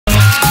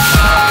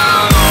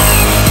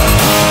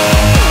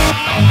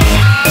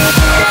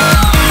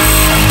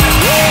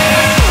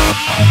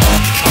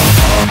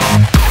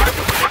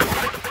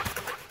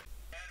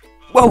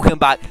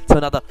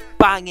another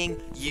banging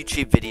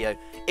YouTube video.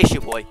 It's your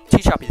boy, Too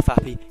Trappy the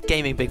Fappy,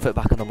 Gaming Bigfoot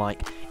back on the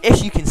mic.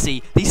 As you can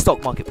see, these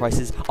stock market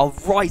prices are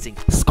rising,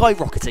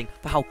 skyrocketing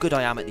for how good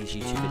I am at these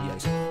YouTube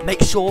videos.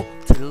 Make sure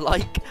to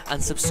like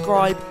and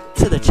subscribe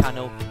to the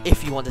channel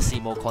if you want to see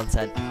more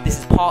content. This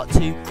is part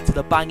 2 to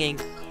the banging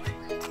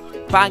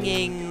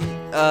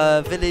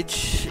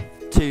village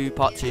to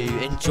part 2.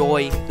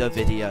 Enjoy the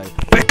video.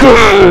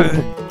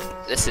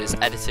 This is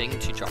editing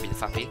Too Trappy the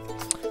Fappy.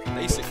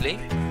 Basically,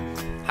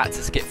 had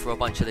to skip through a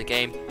bunch of the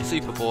game,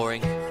 super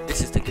boring.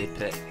 This is the good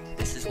bit.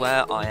 This is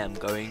where I am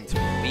going to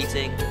be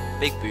meeting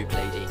Big Boob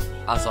Lady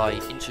as I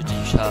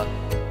introduce her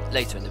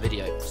later in the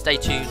video. Stay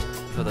tuned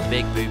for the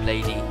Big Boob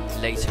Lady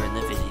later in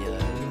the video.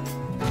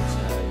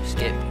 So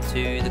skip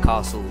to the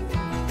castle.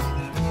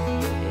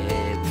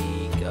 Here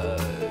we go.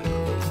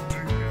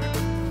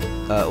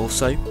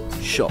 Also,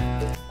 shop.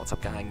 What's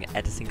up, gang?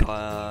 Editing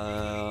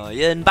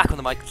client back on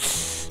the mic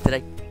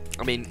today.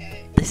 I mean,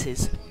 this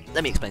is.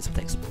 Let me explain some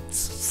things.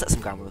 Set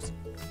some ground rules.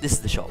 This is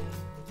the shop,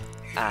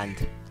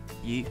 and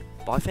you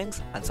buy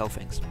things and sell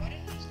things.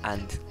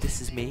 And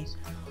this is me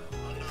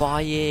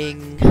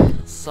buying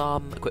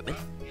some equipment.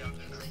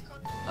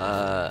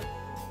 Yeah,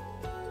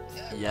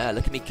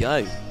 look at me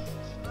go.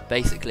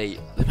 Basically,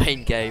 the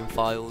main game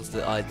files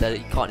that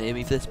you can't hear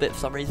me for this bit for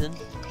some reason,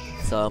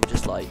 so I'm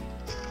just like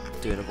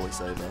doing a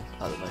voiceover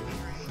at the moment.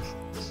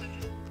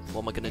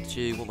 What am I gonna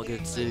do? What am I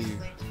gonna do?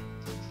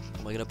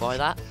 Am I gonna buy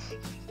that?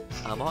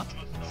 Am I?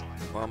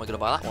 Or am I going to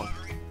buy that one?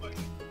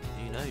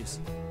 Who knows?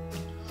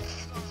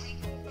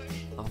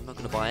 I'm not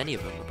going to buy any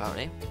of them,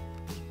 apparently.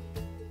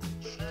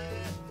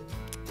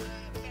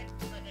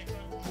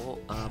 What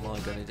am I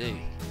going to do?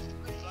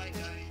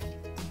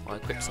 I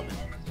equip something.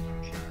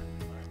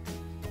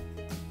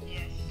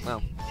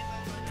 Well,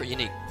 pretty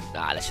unique.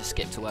 Nah, let's just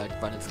skip to where I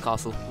run into the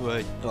castle.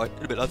 Alright,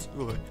 in a bit, lads.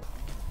 Alright.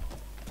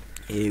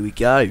 Here we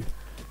go.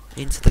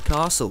 Into the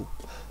castle.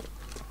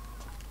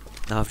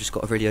 Now I've just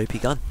got a really OP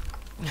gun.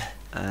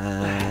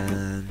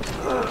 And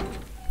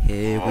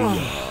here we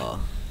are.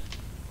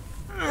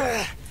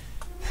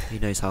 Who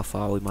knows how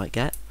far we might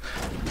get?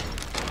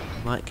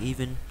 We might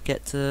even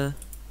get to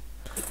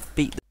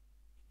beat the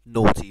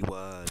naughty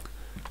word.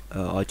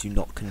 I do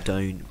not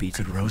condone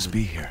beating. Could Rose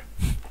be here?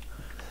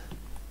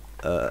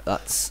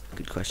 That's a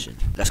good question.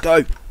 Let's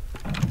go.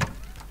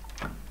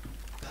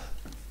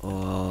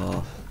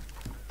 Oh,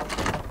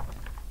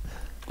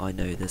 I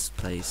know this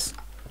place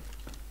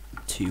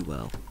too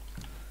well.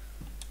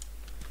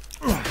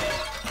 You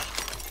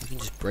can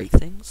just break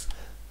things.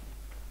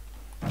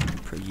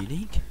 Pretty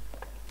unique.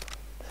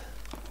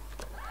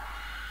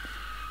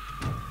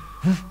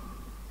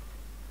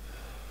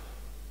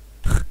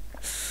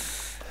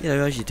 You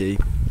know, as you do.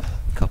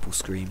 A couple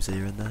screams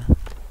here and there.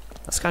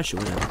 That's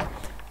casual, isn't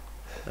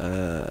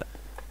it?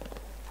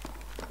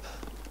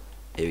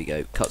 Here we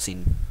go.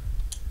 Cutscene.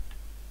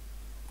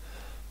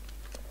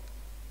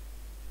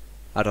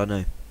 I don't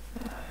know.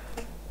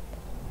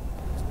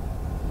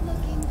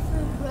 Looking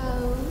for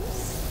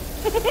Rose?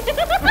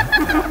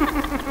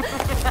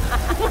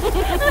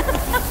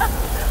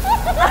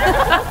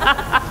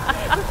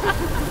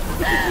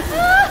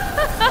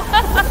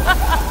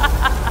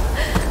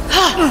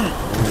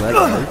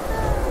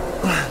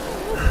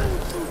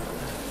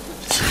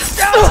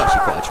 That's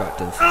actually quite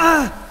attractive.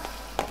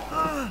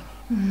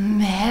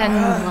 Man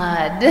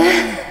blood.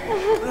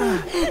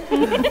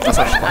 That's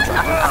actually quite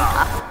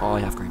attractive. Oh, I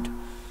have screamed.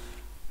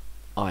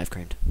 I have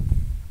screamed.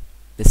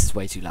 This is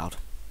way too loud.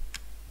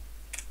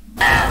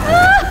 That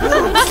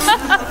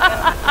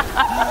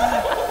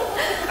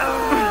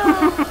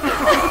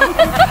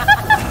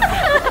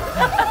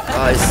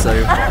is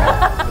so hot.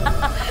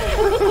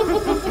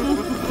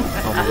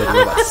 Oh my god,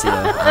 we're about to see her,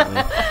 aren't we?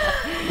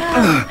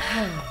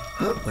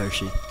 Where is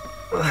she?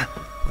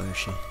 Where is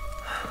she?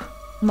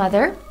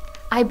 Mother,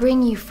 I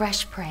bring you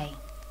fresh prey.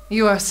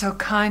 You are so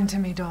kind to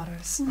me,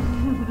 daughters.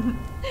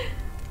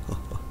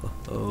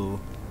 Oh.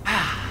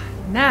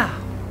 Now,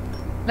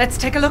 let's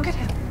take a look at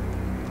him.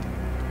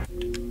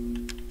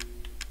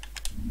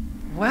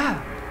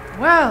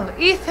 Well,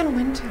 Ethan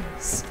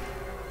Winters.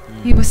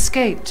 You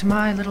escaped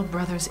my little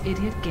brother's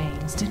idiot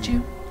games, did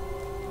you?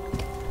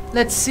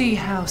 Let's see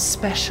how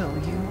special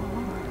you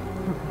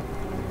are.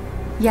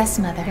 Yes,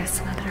 Mother.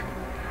 Yes, Mother.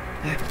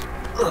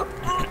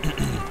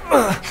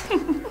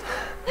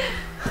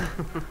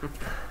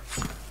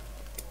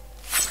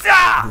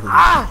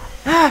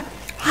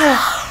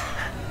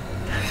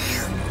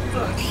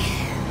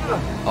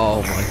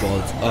 Oh my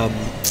god.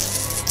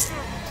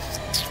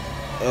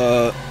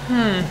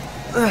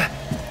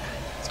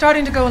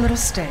 Starting to go a little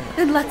stale.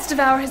 Then let's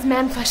devour his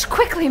man flesh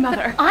quickly,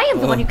 Mother. I am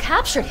the one who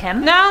captured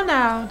him.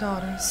 Now,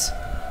 daughters.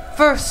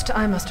 First,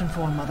 I must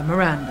inform Mother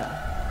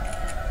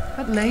Miranda.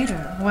 But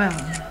later, well,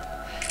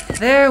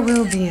 there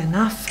will be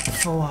enough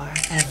for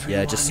everyone.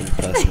 Yeah, just some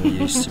personal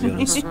use, to be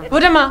honest.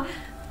 Put him up.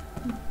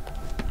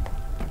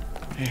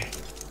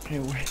 Hey,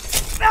 wait.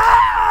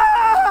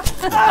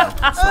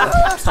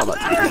 It's not like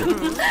that, is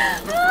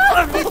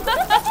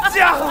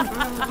it?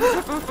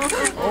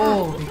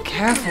 Oh, be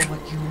careful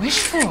what you wish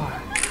for,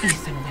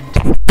 Ethan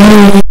Winters.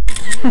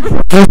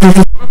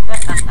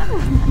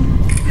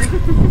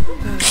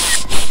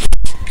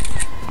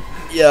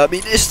 Yeah, I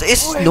mean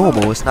it's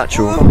normal, it's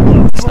natural.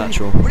 It's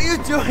natural. What are you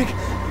doing?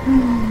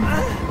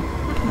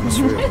 That's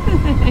real.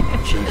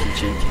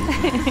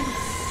 Cheeky.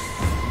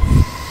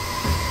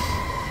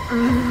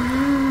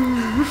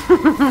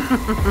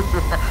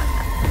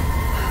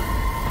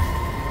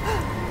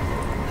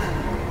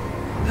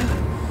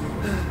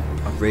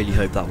 I really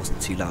hope that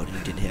wasn't too loud and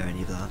you didn't hear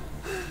any of that.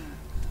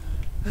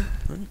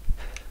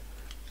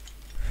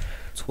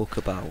 Talk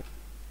about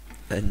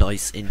a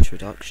nice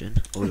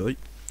introduction. Alright.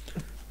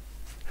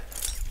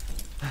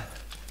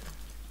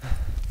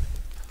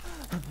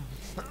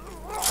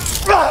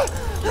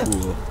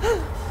 Ooh.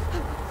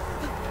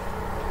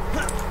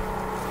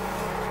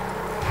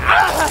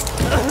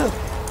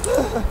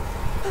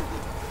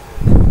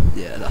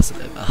 Yeah, that's a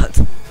bit mad.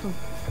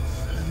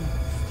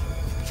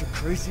 You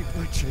crazy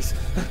witches.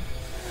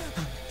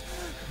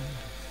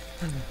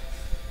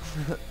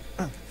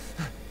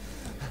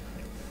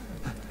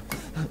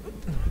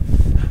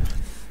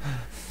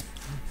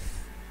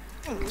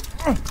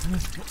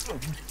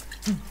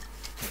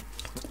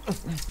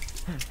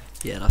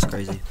 Yeah, that's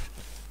crazy.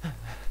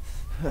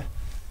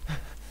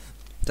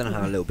 Don't know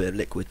how a little bit of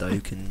liquid though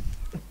can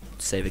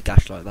save a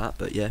gash like that,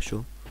 but yeah,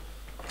 sure.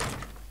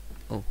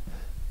 Oh.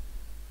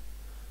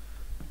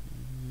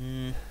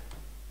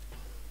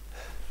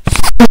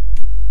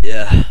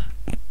 Yeah.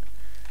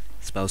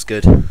 Smells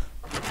good.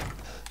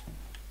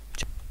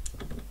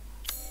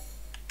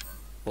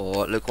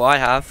 Oh, look what I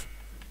have.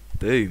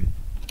 Boom.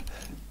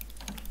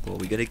 What are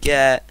we gonna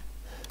get?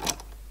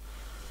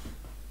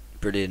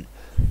 Brilliant.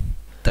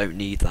 Don't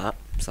need that,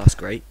 so that's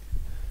great.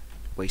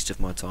 Waste of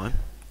my time.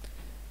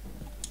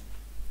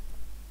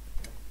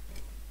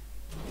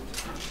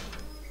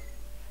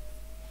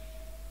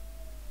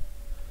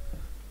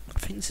 I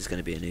think this is going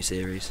to be a new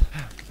series.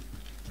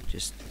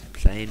 Just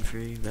playing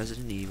through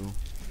Resident Evil.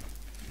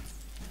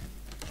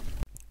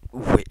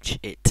 Which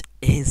it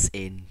is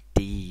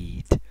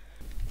indeed.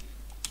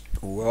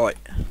 Alright.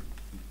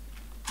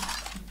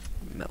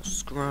 Metal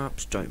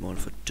scraps, don't mind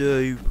if I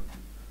do.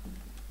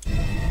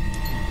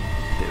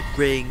 Bit of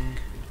ring.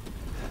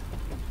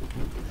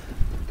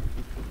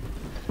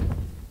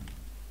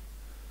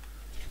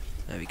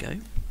 There we go.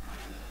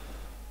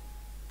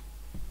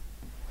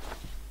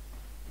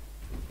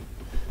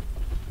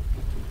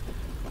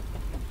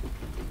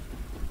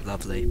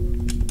 Lovely.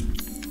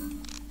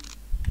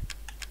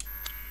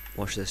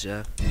 Watch this,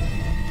 yeah.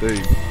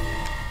 Boom.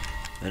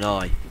 An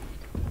eye.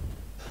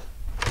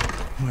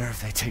 Where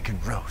have they taken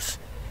Rose?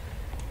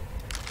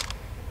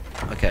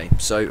 Okay,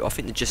 so I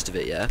think the gist of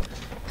it, yeah,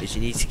 is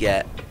you need to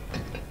get,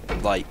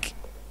 like,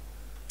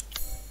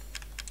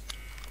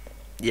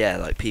 yeah,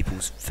 like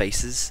people's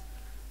faces,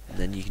 and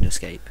then you can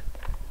escape.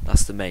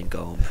 That's the main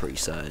goal, I'm pretty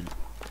certain.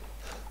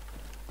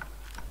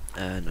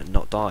 And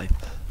not die.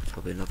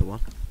 Probably another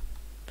one.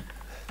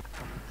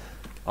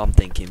 I'm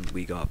thinking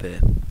we go up here.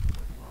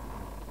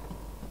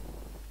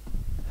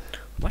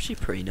 I'm actually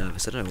pretty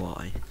nervous, I don't know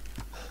why.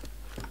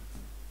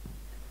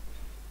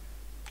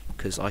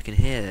 Because I can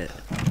hear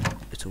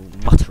little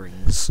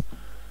mutterings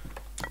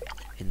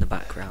in the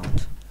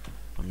background.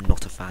 I'm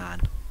not a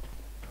fan.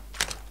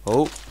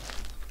 Oh!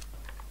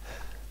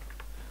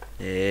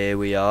 Here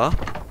we are.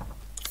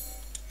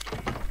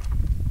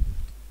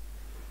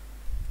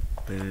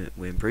 We're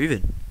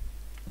improving.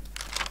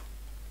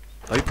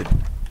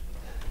 Open.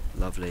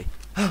 Lovely.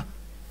 Oh,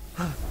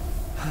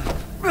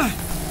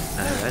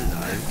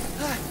 hello.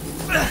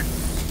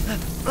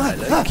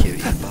 Hello,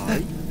 cutie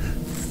pie.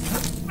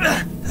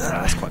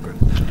 That's quite grim.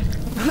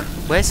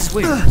 Where's his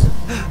wound?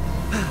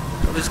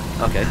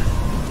 Okay.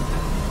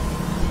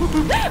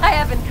 I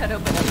haven't cut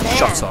open a man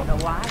Shut up. in a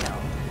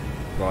while.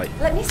 Right.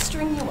 Let me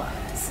string you up,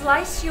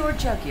 slice your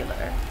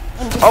jugular,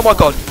 and Oh my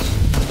god!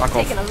 Back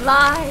off. taken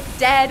alive,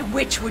 dead,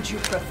 which would you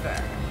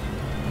prefer?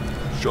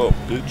 Shut up,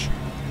 bitch.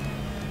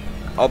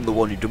 I'm the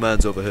one who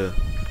demands over here.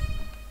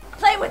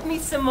 Play with me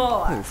some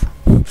more.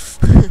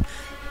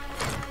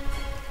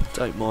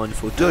 Don't mind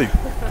if I do.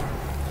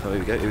 Oh,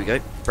 here we go.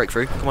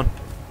 Breakthrough, come on.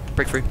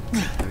 Breakthrough.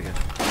 There we go.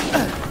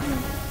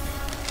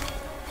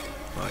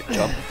 Right,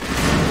 jump.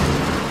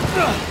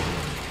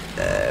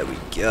 There we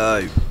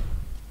go.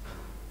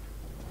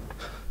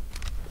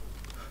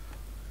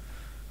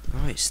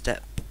 Right,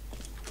 step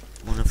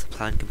one of the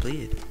plan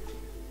completed.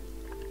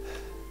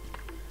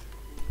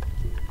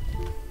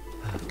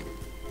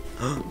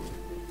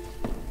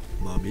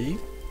 Mummy,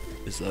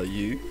 is that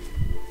you?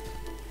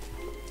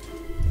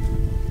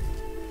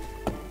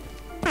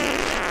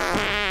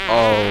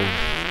 Oh.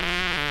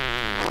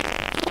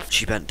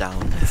 She bent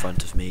down in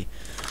front of me.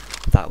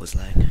 That was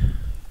lame.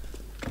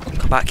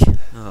 Come back.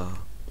 Oh.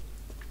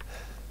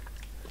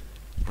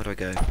 Where do I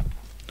go?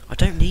 I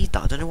don't need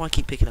that. I don't know why I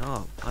keep picking it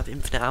up. I have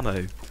infinite ammo.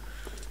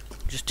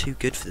 I'm just too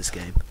good for this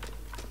game.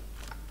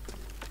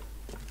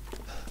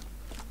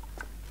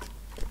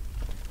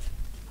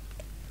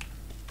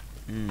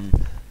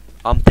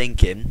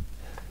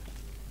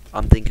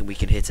 I'm thinking we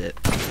can hit it.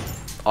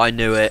 I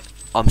knew it.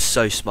 I'm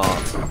so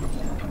smart.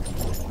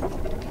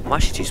 I'm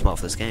actually too smart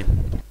for this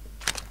game.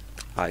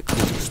 Alright,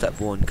 cool.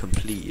 Step 1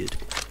 completed.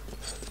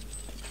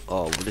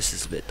 Oh, well, this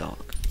is a bit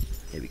dark.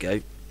 Here we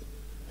go.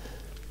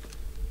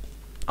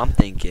 I'm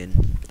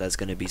thinking there's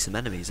going to be some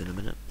enemies in a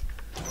minute.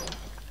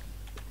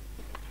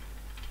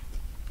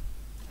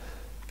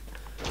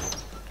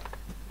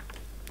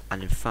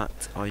 And in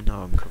fact, I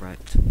know I'm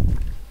correct.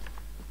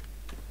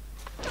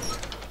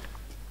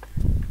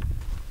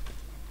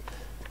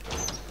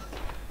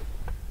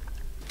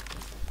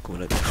 Go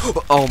on,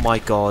 oh my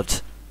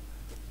god.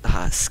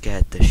 That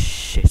scared the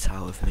shit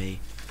out of me.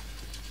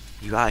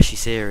 You actually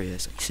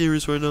serious? Are you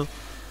serious right now?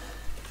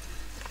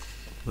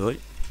 Right?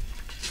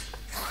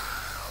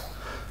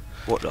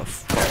 What the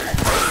f...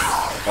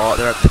 Oh,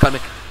 they're coming.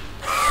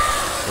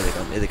 Here they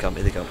come, here they come,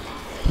 here they come.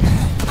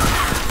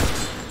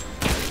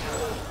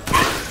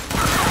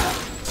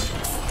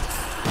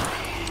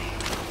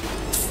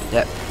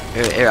 Yep,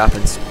 here it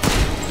happens.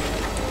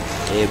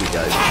 Here we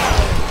go.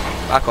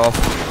 Back off.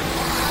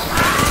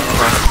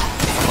 Back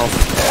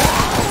off.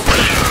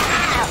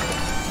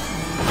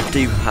 I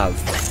do have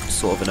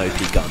sort of an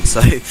OP gun, so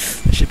it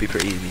should be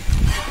pretty easy.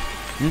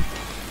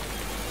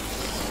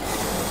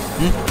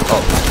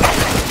 Oh.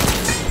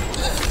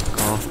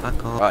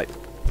 Back off. Right.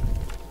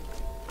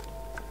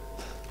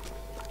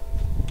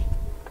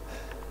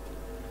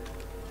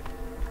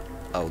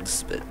 Oh, this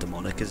is a bit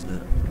demonic, isn't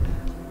it?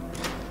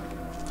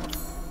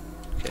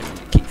 Okay, we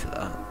need a key for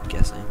that, I'm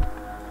guessing.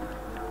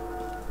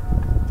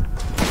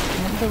 I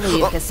can't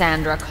believe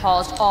Cassandra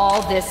caused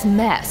all this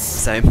mess.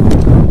 Same.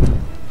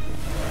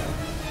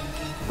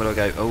 Where do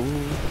I go? Oh.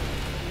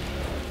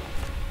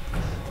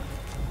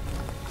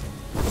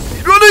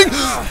 He's running!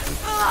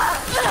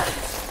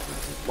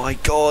 My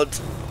god.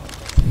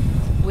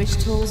 Which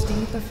tools do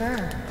you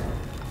prefer?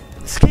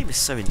 This game is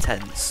so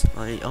intense.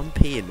 I'm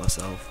peeing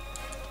myself.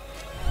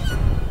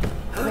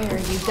 Where are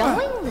you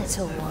going,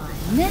 little one?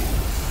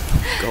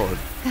 God.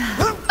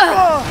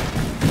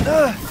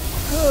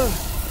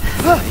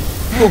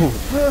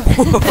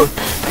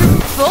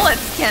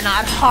 Bullets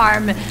cannot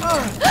harm.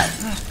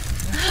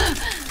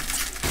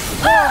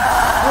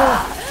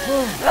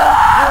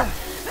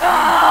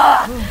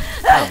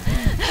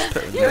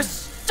 You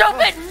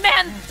stupid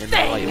man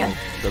thing!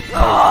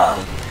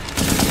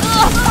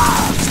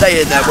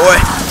 Stay in there, boy!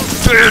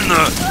 Stay in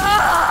there!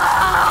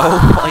 Oh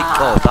my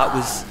god, that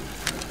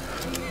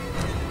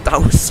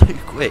was so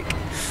quick.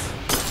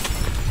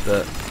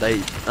 But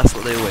that's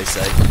what they always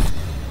say.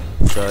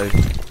 So,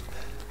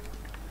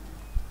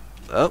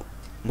 oh,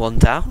 1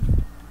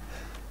 down,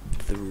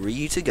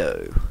 3 to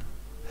go,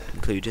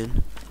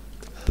 including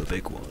the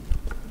big one.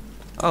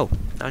 Oh,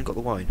 and got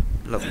the wine.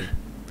 Lovely.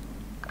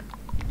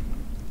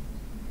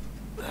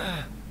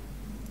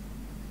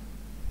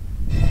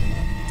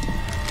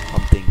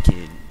 I'm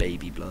thinking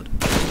baby blood.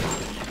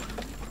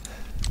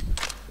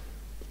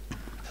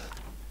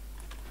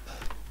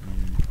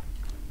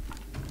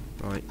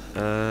 Right,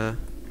 where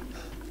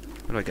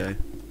do I go?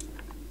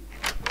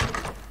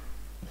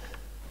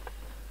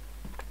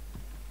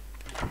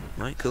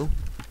 Right, cool.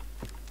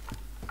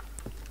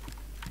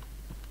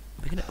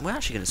 We're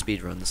actually gonna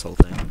speedrun this whole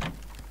thing.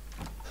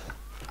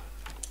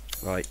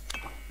 Right,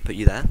 put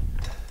you there.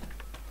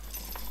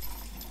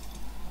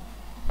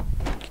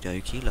 Okie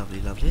dokie,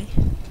 lovely, lovely.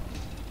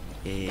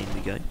 In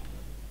we go.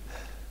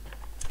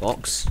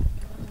 Box.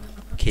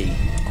 Key.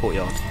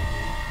 Courtyard.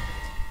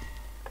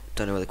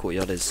 Don't know where the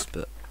courtyard is,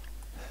 but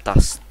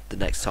that's the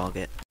next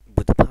target.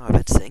 With the power of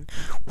editing,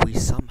 we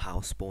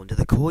somehow spawned in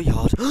the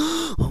courtyard.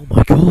 Oh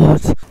my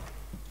god!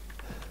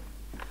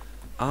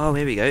 Oh,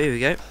 here we go, here we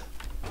go.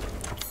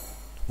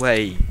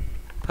 Way.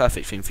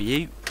 Perfect thing for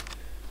you.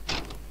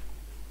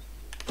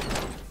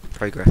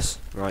 Progress.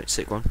 Right,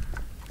 sick one.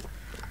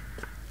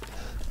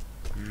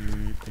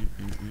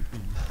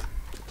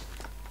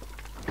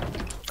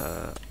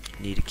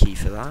 Need a key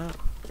for that.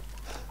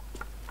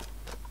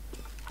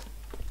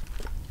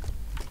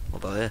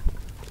 What about here?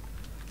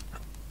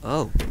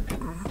 Oh.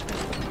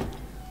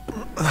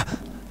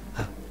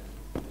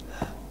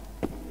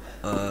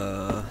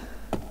 That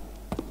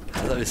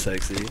was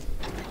sexy.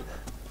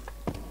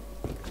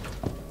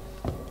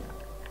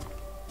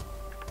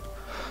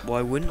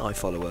 Why wouldn't I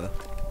follow her?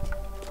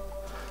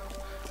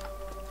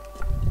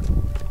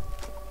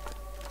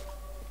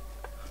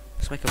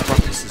 Let's make a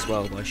practice as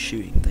well by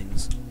shooting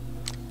things.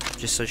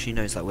 Just so she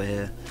knows that we're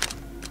here.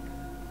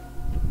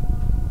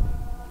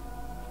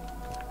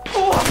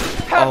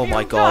 Oh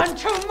my god. Done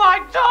to my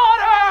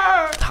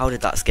daughter! How did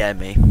that scare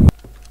me?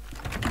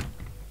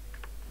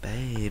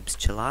 Babes,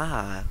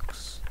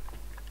 chillax.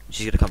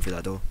 She's gonna come through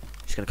that door.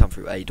 She's gonna come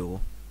through a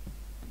door.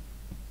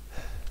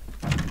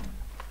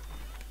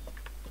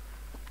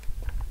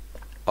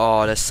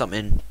 Oh, there's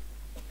something.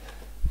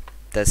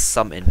 There's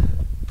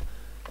something.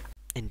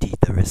 Indeed,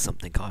 there is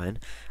something, Kyan.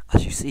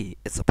 As you see,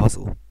 it's a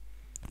puzzle.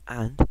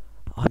 And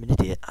I'm an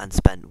idiot and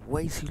spent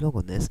way too long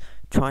on this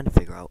trying to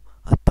figure out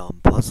a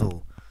dumb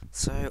puzzle.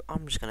 So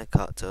I'm just gonna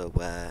cut to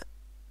where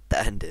the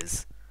end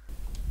is.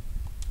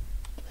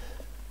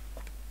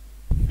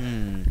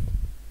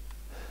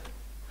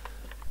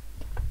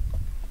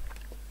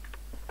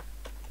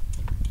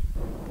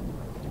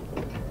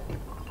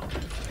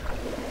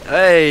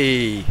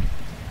 Hey!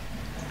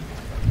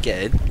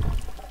 Get in.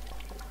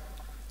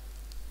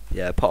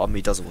 Yeah, part of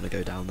me doesn't want to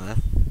go down there.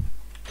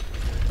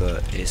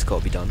 But it's got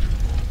to be done.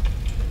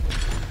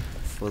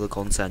 For the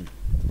content.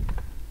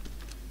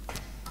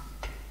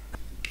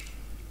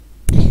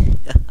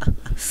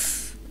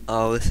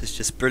 Oh, this is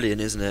just brilliant,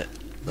 isn't it?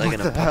 They're going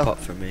to pop up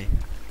from me.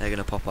 They're going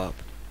to pop up.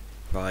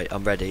 Right,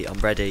 I'm ready. I'm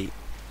ready.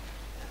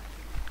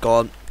 Go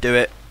on, do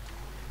it.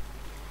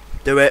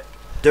 Do it.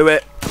 Do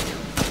it.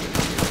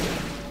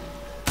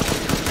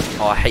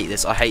 Oh, I hate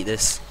this. I hate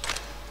this.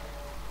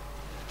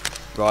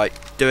 Right,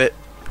 do it.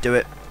 Do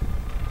it.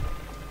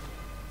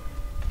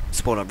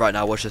 Spawn up right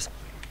now. Watch this.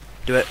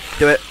 Do it.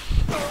 Do it.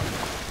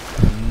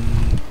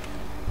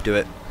 Do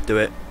it. Do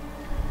it.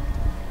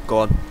 Go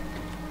on.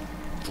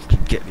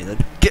 Fucking get me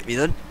then. Get me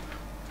then.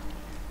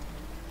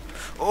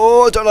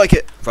 Oh, I don't like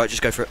it. Right,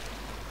 just go for it.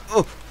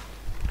 Oh.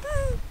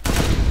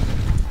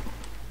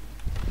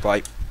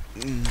 Right.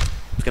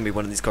 It's gonna be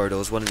one of these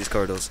corridors. One of these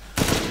corridors.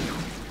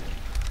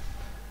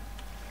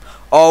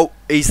 Oh,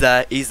 he's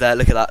there. He's there.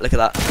 Look at that. Look at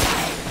that.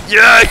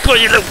 Yeah, got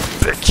you, little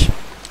bitch.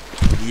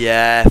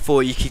 Yeah,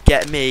 thought you could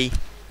get me.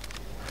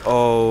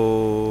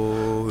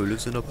 Oh, who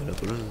lives in a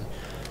pineapple?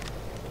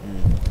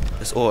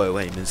 This auto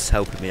aim is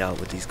helping me out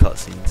with these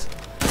cutscenes.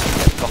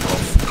 Fuck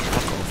off.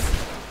 Fuck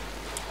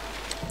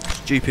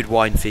off. Stupid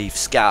wine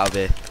thieves. Get out of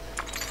here.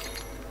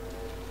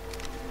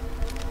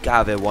 Get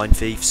out of here, wine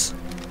thieves.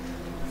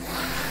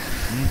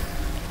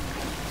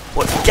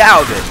 What? Get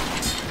out of it!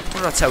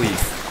 What did I tell you?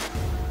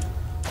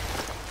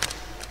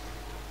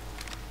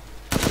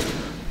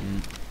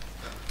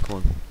 Come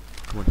on.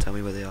 Come on, tell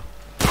me where they are.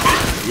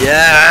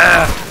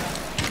 Yeah!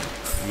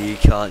 You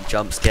can't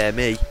jump scare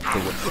me.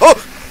 Oh!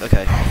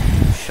 Okay.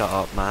 Shut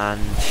up, man.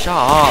 Shut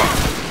up!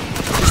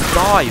 Just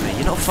die, man.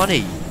 You're not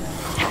funny.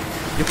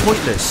 You're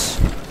pointless.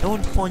 No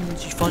one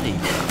finds you funny.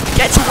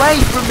 Get away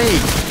from me!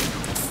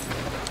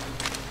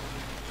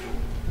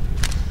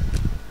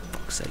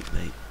 Fuck's sake,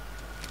 mate.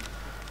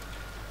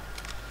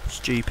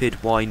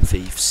 Stupid wine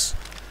thieves.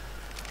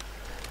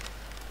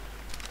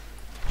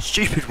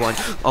 Stupid wine.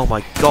 Oh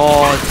my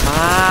god,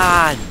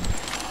 man!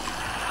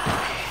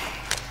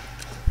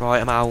 Right,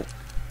 I'm out.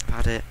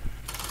 I've had it.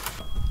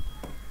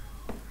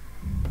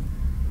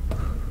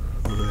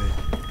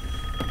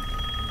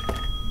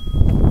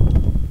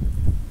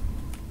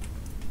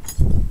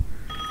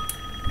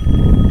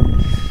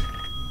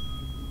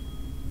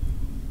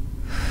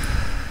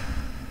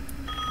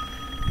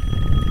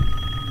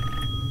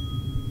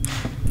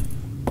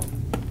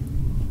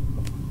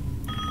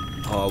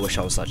 Oh, I wish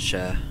I was that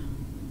chair.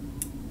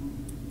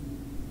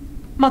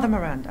 Mother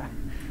Miranda,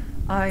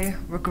 I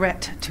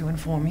regret to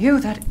inform you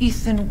that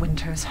Ethan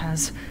Winters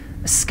has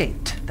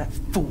escaped that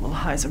fool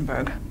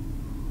Heisenberg.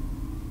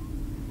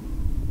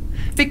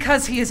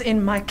 Because he is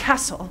in my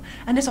castle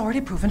and has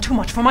already proven too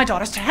much for my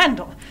daughters to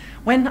handle.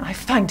 When I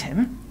find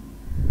him...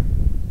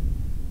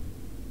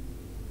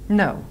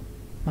 No,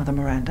 Mother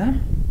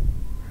Miranda.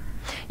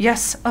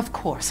 Yes, of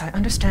course, I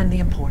understand the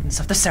importance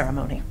of the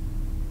ceremony.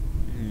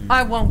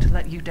 I won't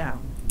let you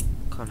down.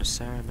 What kind of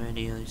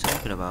ceremony are you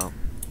talking about?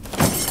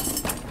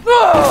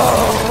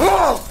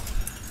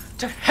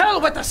 To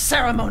hell with the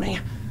ceremony!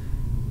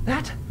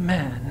 That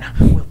man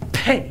will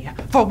pay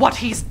for what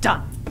he's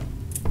done.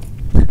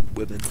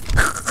 Women.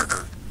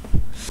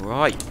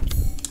 Right.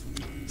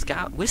 Let's get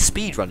out. We're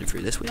speed running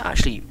through this. We're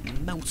actually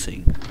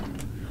melting.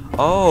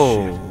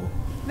 Oh.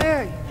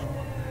 There you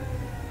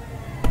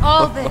go.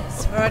 All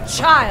this for a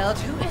child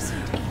who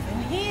isn't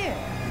even here.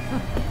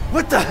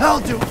 What the hell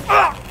do...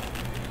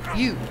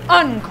 You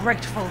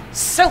ungrateful,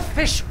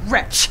 selfish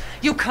wretch!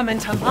 You come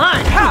into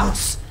my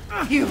house!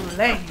 You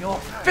lay your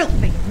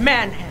filthy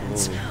man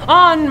hands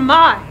on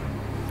my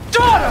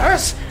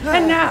daughters!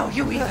 And now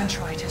you even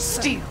try to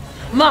steal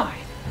my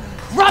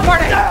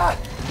property!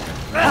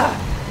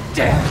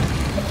 Dare!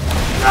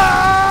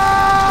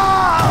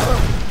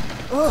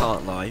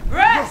 Can't lie.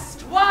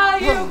 Rest while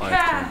you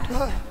can!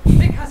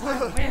 Because I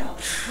will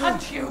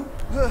hunt you!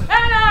 And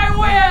I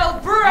will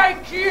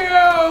break you!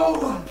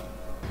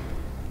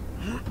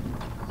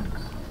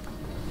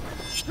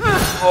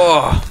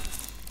 Oh.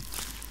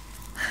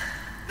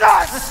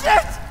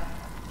 Shit!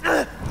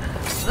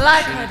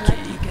 Like I'd let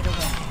you get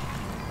away.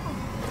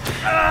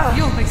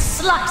 You'll be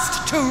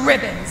sliced to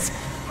ribbons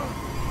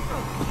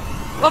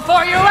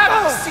before you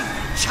ever see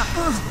the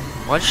child.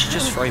 Why did she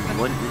just throw me?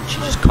 Why didn't she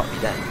just cut me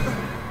then?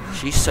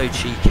 She's so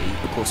cheeky.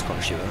 Of course I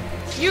can't shoot her.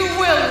 You will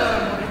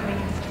learn what it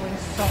means to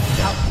insult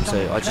out. So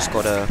I just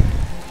gotta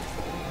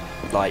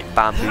like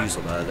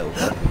bamboozle her a little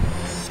bit.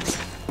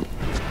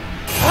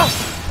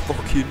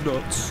 Fucking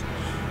nuts.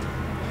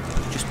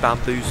 Just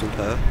bamboozled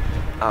her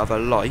out of her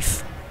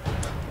life.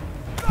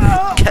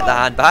 Get the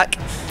hand back.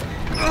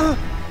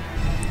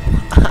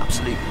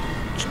 Absolute.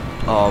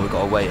 Oh, we've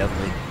got to wait,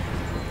 haven't we?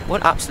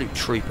 What absolute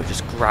trooper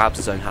just grabs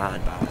his own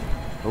hand back.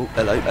 Oh,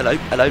 hello, hello,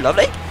 hello,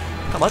 lovely.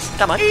 Come on,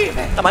 come on,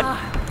 come on,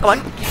 come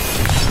on.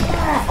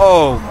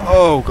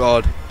 Oh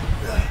god.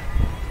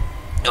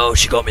 Oh,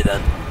 she got me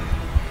then.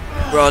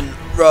 Run,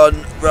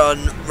 run,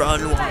 run,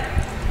 run.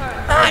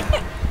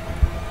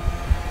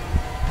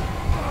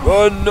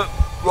 Run!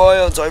 Why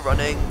aren't I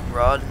running?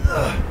 Run!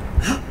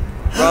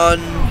 Run!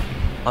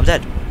 I'm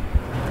dead.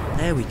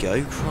 There we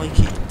go.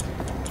 Crikey.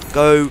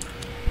 Go!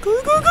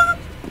 Go, go, go!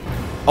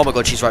 Oh my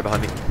god, she's right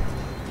behind me.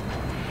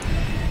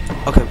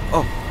 Okay.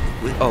 Oh,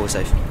 we're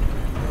safe.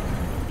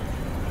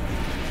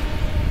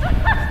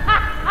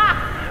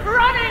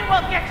 Running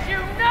will get you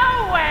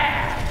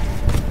nowhere!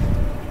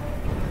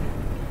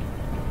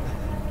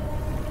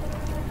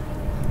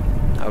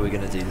 How are we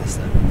gonna do this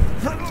then?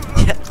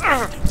 Yeah.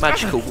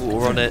 Magical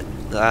water on it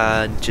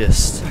and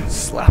just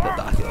slap it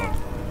back on.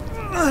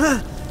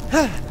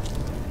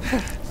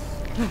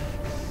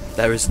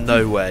 There is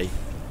no way.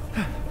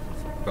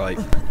 Right.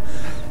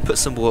 Put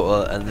some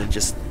water and then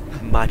just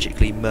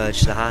magically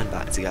merge the hand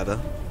back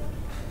together.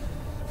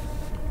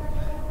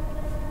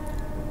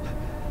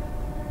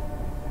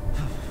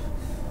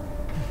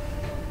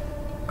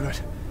 Good.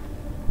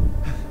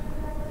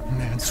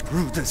 Man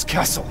screwed this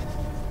castle.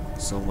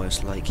 It's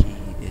almost like he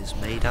is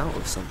made out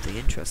of something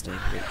interesting,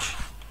 which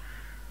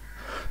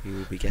we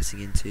will be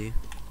getting into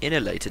in a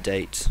later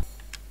date.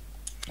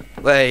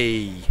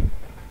 Way.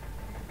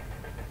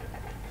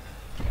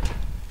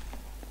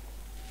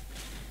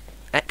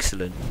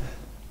 Excellent.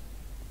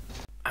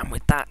 And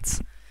with that,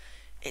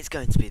 it's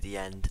going to be the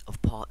end of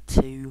part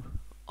 2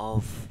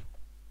 of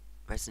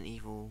Resident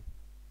Evil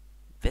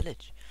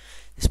Village.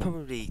 This is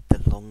probably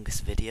the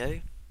longest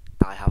video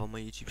that I have on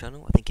my YouTube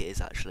channel. I think it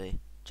is actually,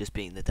 just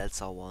being the Dead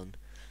Cell one.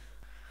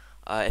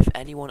 If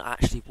anyone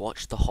actually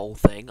watched the whole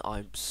thing,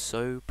 I'm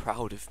so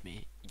proud of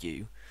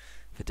you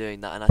for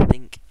doing that, and I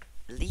think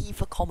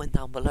leave a comment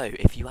down below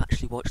if you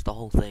actually watched the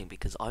whole thing,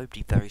 because I would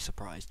be very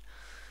surprised.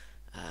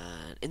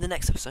 And in the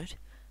next episode,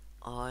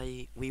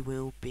 we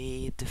will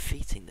be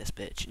defeating this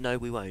bitch. No,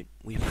 we won't.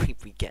 We will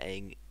be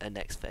getting a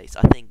next face.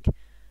 I think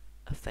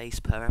a face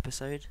per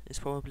episode is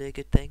probably a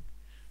good thing.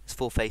 There's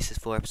 4 faces,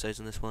 4 episodes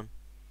on this one.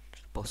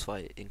 Boss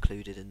fight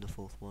included in the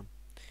 4th one.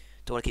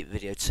 Don't want to keep the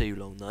video too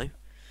long though.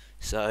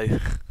 So,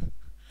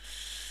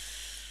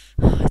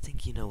 I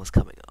think you know what's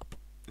coming up.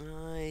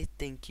 I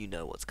think you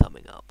know what's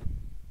coming up.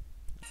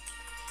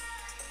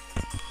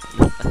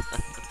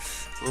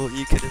 Well,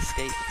 you could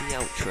escape the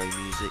outro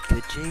music,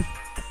 could you?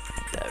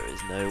 There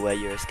is no way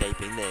you're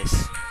escaping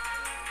this.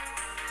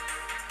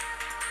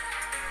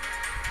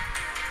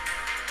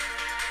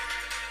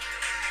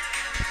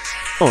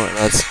 Alright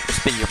lads,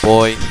 it's been your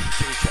boy,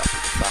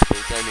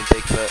 Dimitresu, Gaming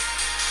Bigfoot.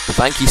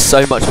 Thank you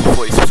so much for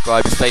 40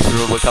 subscribers,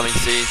 Facebook will be coming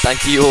soon.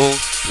 Thank you all,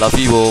 love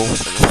you all, and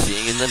I'll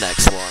see you in the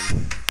next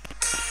one.